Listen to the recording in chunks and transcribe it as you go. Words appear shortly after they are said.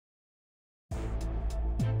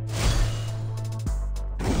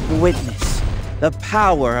witness the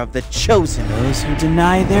power of the chosen. Those who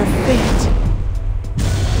deny their fate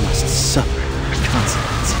must suffer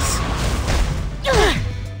consequences.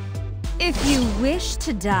 If you wish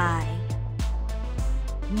to die,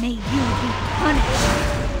 may you be punished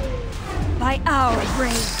by our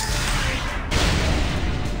rage.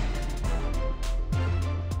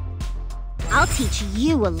 I'll teach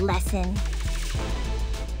you a lesson.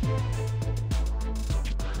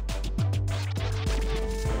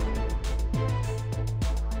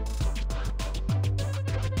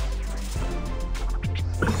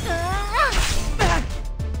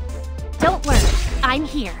 Don't worry, I'm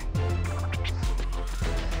here.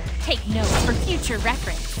 Take note for future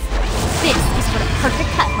reference. This is what a perfect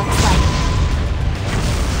cut looks like.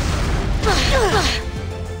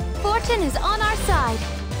 Fortune is on our side.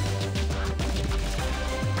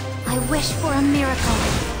 I wish for a miracle.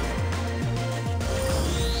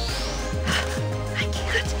 I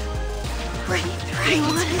can't breathe right.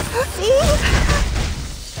 See?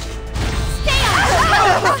 Stay on!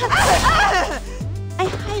 I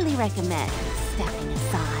highly recommend stepping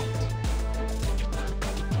aside.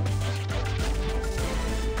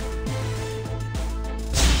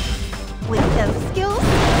 With those skills,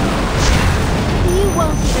 you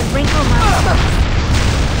won't even wrinkle my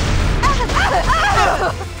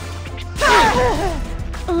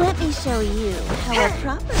Let me show you how a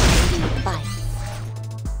proper lady fights.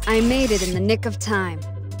 I made it in the nick of time.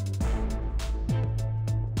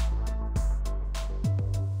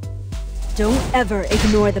 Don't ever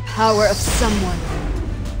ignore the power of someone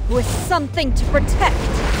who has something to protect.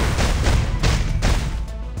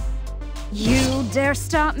 You dare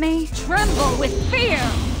stop me? Tremble with fear!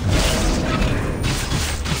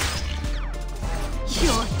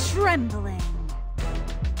 You're trembling.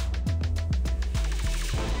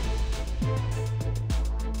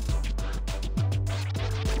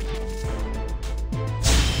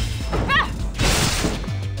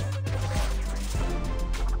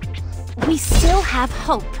 We still have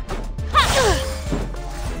hope.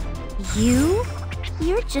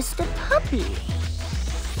 You're just a puppy.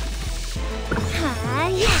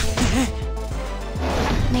 Hi.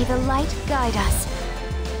 May the light guide us.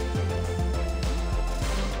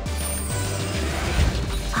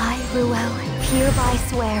 I, Ruel, hereby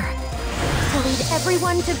swear to lead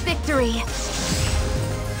everyone to victory.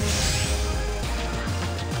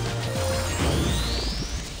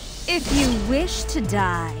 If you wish to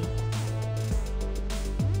die,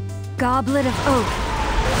 Goblet of Oath,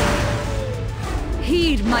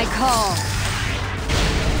 heed my call.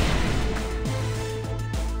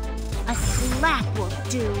 A slap will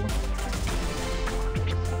do.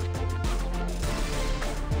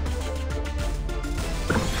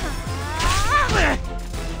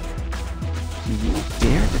 You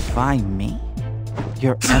dare defy me?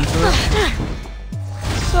 Your emperor?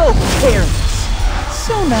 So careless,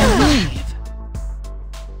 so naive.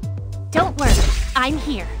 Don't worry, I'm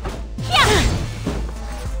here.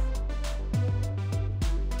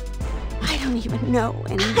 I don't even know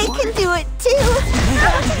anymore. I can do it too!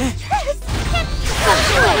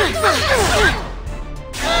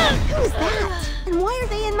 Who's that? And why are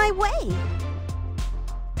they in my way?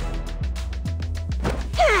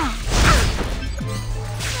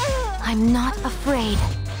 I'm not afraid.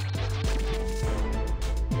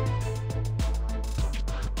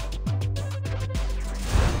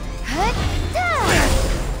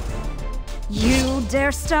 You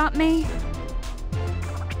dare stop me?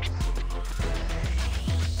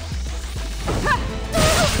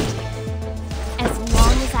 As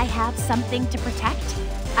long as I have something to protect,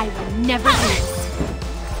 I will never lose.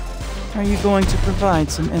 Are you going to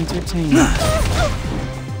provide some entertainment?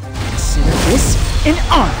 Consider this an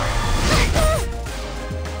honor.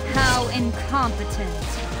 How incompetent.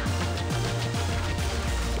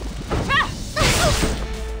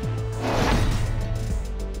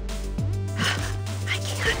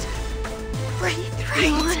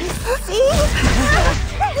 See?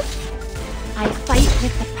 I fight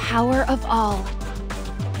with the power of all.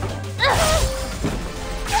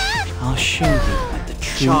 I'll show you what the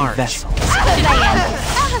true vessel is.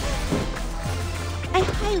 I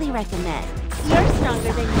highly recommend. You're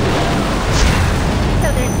stronger than me. So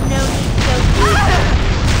there's no need to go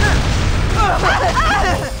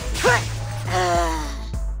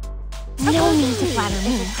No need to flatter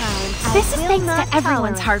me. This is thanks to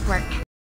everyone's hard work.